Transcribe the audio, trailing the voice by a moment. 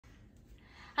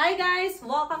Hi guys!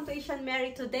 Welcome to Asian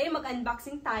Mary. Today,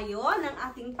 mag-unboxing tayo ng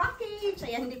ating package.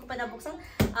 Ayan, hindi ko pa nabuksan.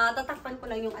 Tatakpan ko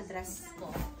lang yung address ko.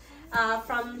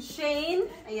 From Shane.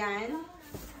 Ayan.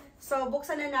 So,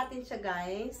 buksan na natin siya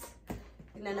guys.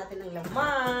 Tignan natin ang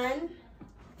laman.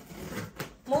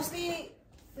 Mostly,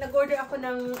 nag-order ako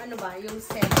ng ano ba, yung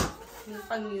set. Yung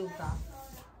pang-yoga.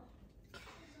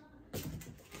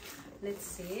 Let's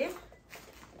see.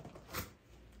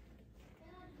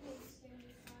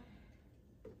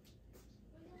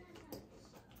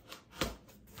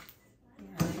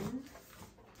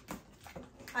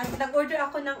 At nag-order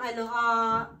ako ng ano,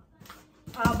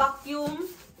 vacuum,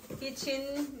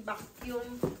 kitchen vacuum.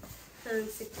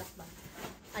 Ba?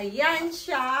 Ayan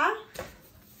siya.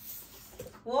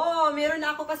 Wow, meron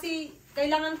na ako kasi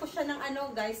kailangan ko siya ng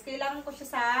ano guys. Kailangan ko siya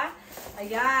sa,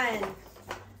 ayan.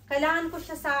 Kailangan ko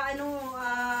siya sa ano,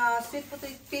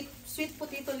 sweet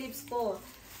potato leaves ko.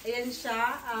 Ayan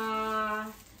siya.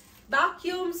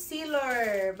 Vacuum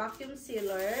sealer. Vacuum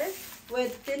sealer.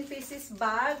 With 10 pieces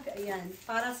bag, ayan,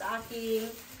 para sa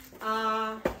aking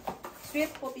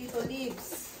sweet potato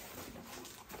leaves.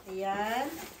 Ayan.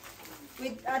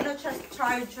 With ano,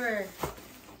 charger.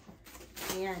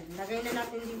 Ayan, lagay na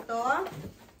natin dito.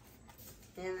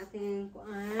 Ayan, ating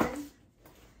kuan.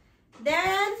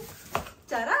 Then,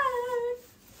 charan!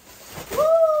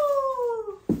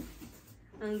 Woo!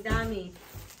 Ang dami.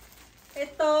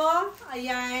 Ito,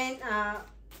 ayan,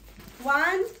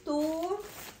 1,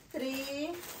 2,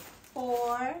 3,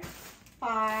 4,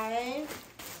 5,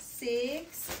 6,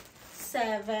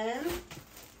 7,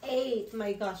 8.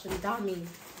 My gosh, ang dami.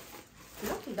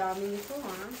 Look, ang dami nito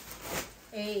ha.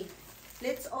 8.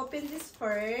 Let's open this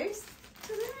first.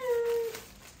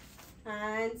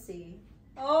 And see.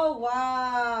 Oh,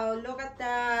 wow. Look at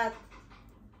that.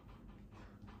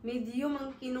 Medium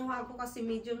ang kinuha ko kasi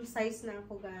medium size na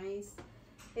ako, guys.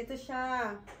 Ito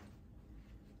siya.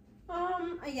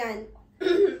 Ayan.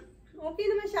 Okay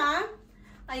naman siya.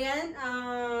 Ayan,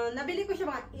 nabili ko siya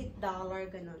mga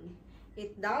 $8, ganun.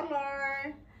 $8.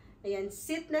 Ayan,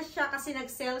 sit na siya kasi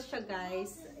nag-sale siya,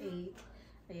 guys. 8.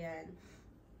 Ayan.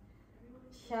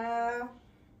 Siya.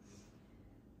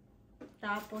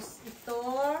 Tapos ito.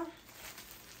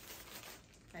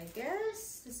 I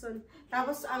guess, this one.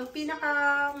 Tapos, ang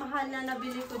pinakamahal na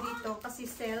nabili ko dito kasi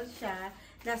sale siya,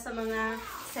 nasa mga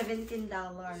 $17.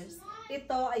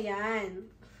 Ito, ayan.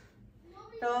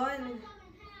 Ito,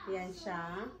 ayan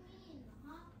siya.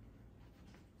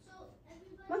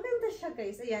 Maganda siya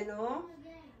guys. Ayan o. Oh.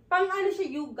 Pang ano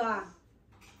siya, yoga.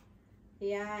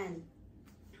 Ayan.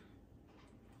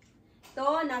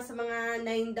 Ito, nasa mga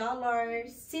 $9.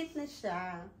 Sit na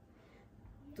siya.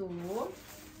 2.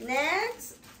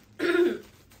 Next.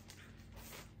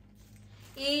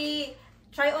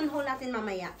 I-try on hold natin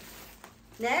mamaya.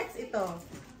 Next, ito.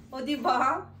 O,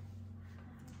 diba?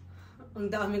 Ang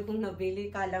dami kong nabili.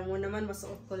 Kala mo naman,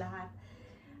 masuot ko lahat.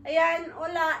 Ayan,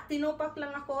 wala. Tinupak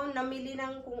lang ako. Namili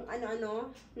ng kung ano-ano.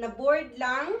 Na-board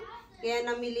lang. Kaya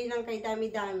namili ng kay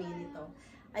dami-dami nito.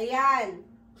 Ayan.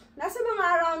 Nasa mga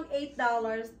around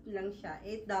 $8 lang siya.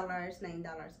 $8, $9,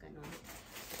 ganun.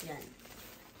 Ayan.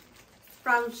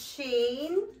 From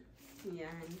Shane.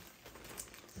 Ayan.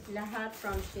 Lahat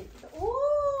from Shane.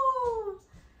 Oh!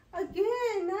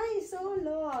 Again, nice. Oh,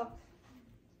 look.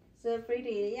 So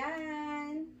pretty.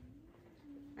 Yan.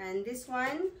 And this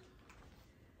one,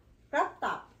 crop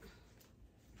top.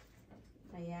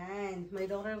 Ayan. My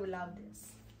daughter will love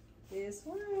this. This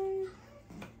one.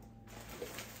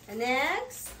 And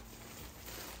next,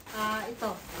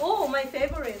 ito. Oh, my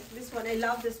favorite. This one. I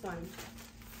love this one.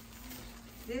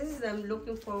 This is, I'm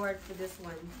looking forward to this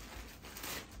one.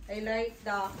 I like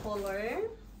the color.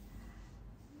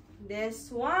 This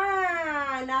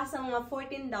one. Nasa mga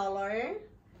 $14.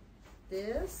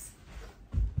 This.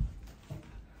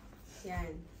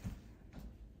 Yan.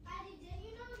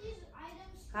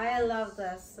 I love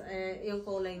this. Yung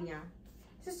kulay niya.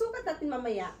 Susukat natin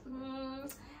mamaya.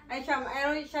 Ay siya,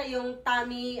 mayroon siya yung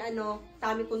tummy,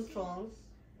 tummy control.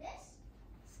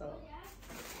 So.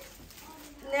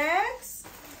 Next.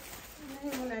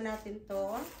 Unahin muna natin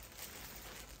to.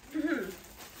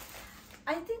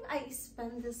 I think I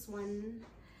spent this one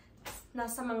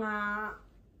nasa mga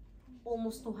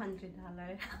almost $200.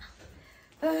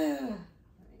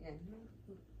 Ayan.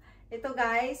 Ito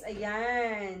guys,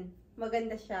 ayan.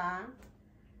 Maganda siya.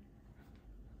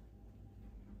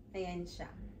 Ayan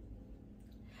siya.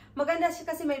 Maganda siya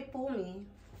kasi may foam eh.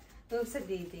 Yung sa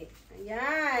didi.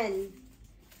 Ayan.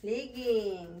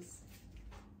 Leggings.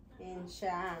 Ayan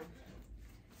siya.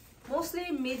 Mostly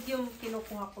medium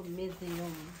kinukuha ko.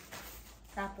 Medium.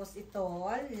 Tapos ito,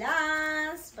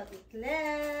 last but not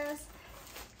least,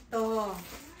 ito.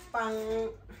 pang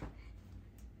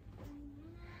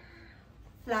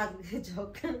flag.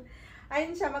 Joke.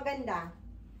 Ayun siya, maganda.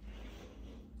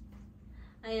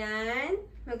 Ayan.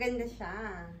 Maganda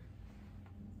siya.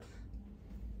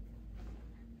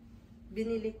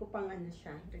 Binili ko pang ano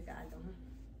siya, regalo.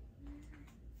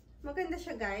 Maganda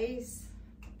siya, guys.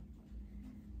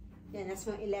 Yan, that's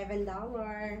mga $11.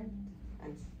 Mom,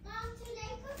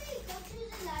 today could we go to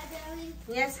the library?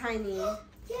 Yes, honey.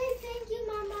 Yay, thank you,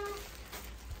 Mama.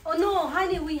 Oh no,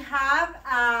 honey, we have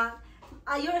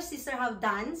your sister have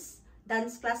dance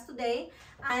class today,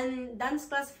 and dance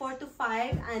class 4 to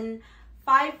 5, and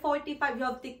 5:45 you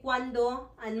have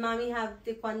taekwondo, and mommy have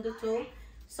taekwondo too.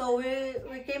 So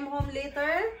we came home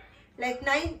later, like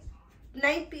 9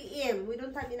 p.m. We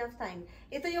don't have enough time.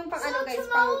 Ito yung pang So ano guys,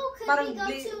 tomorrow, could parang we go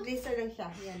to- blazer lang siya.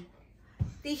 Yan.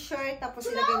 T-shirt, tapos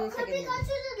Tomorrow, ilagay mo siya could we go ganyan.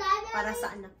 to the library? Para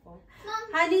sa anak ko.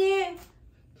 Mom, Honey,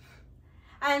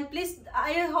 and please,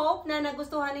 I hope na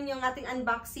nagustuhan ninyo ang ating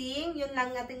unboxing. Yun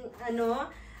lang ating ano.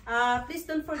 Please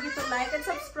don't forget to like and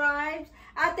subscribe.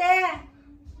 Ate!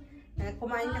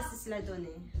 Kumain kasi sila doon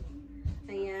eh.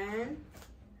 Ayan.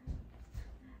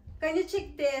 Can you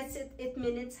check this? 8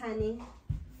 minutes, honey.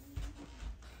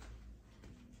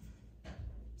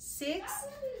 6.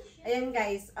 Ayan,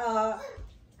 guys.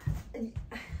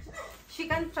 She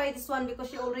can try this one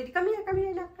because she already... Come here,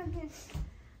 look, come here.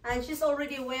 And she's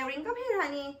already wearing... Come here,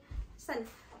 honey. Son.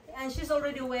 And she's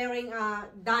already wearing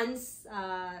dance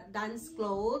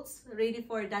clothes, ready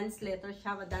for dance later. She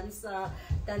have a dance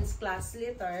class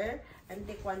later, and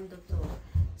taekwondo too.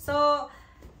 So,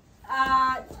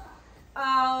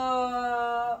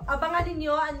 abangan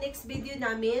niyo ang next video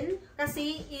namin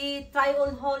kasi i-try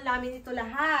on haul namin ito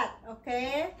lahat.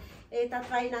 Okay?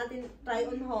 Ita-try natin, try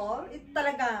on haul. Ito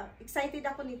talaga, excited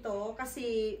ako nito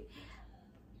kasi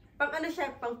pang ano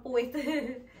siya, pang puwet.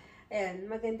 Ayan,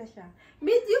 maganda siya.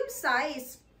 Medium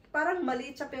size. Parang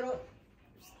maliit siya pero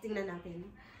tingnan natin.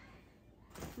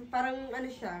 Parang ano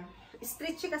siya,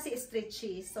 stretchy kasi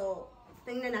stretchy. So,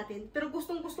 tingnan natin. Pero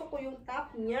gustong-gusto ko yung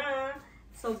top niya.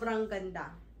 Sobrang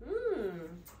ganda.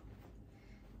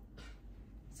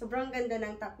 Sobrang ganda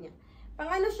ng top niya. Pang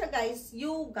ano siya guys,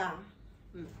 yoga.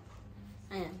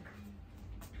 Ayan.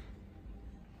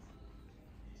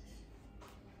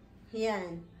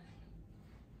 Yan.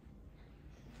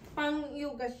 Pang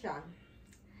yoga siya.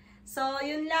 So,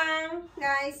 yun lang,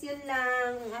 guys. Yun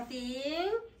lang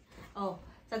ating... Oh,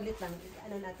 saglit lang.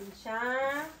 Ano natin siya.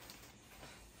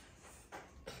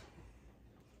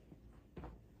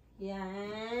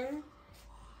 Yan.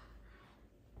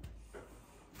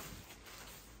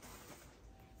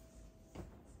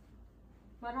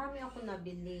 Marami ako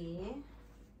nabili.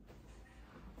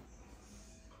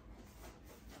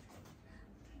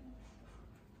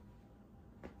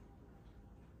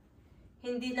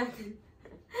 Hindi natin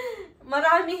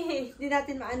marami hindi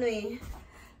natin maano eh.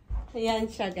 Ayan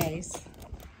siya guys.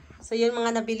 So yun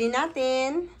mga nabili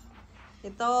natin.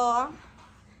 Ito.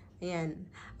 Ayan.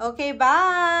 Okay,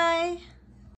 bye!